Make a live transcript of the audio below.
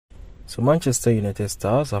So Manchester United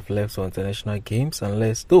stars have left for international games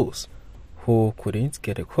unless those who couldn't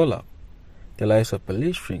get a call-up. The likes of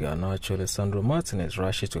Pellistri, Gunnar, Lisandro, Martinez,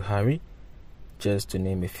 Rashford to Harry, just to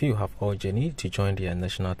name a few, have all journeyed to join their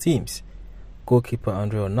national teams. Goalkeeper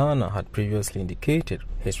Onana had previously indicated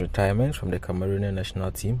his retirement from the Cameroonian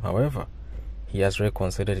national team. However, he has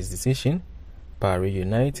reconsidered his decision by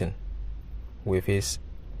reuniting with his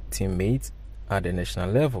teammates at the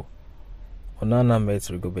national level. Onana met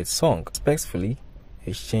Rigobert Song respectfully,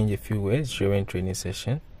 exchanged a few words during training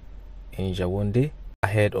session in Yaoundé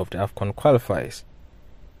ahead of the AFCON qualifiers.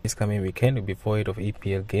 This coming weekend will be void of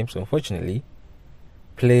EPL games. Unfortunately,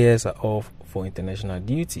 players are off for international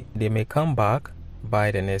duty. They may come back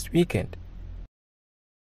by the next weekend.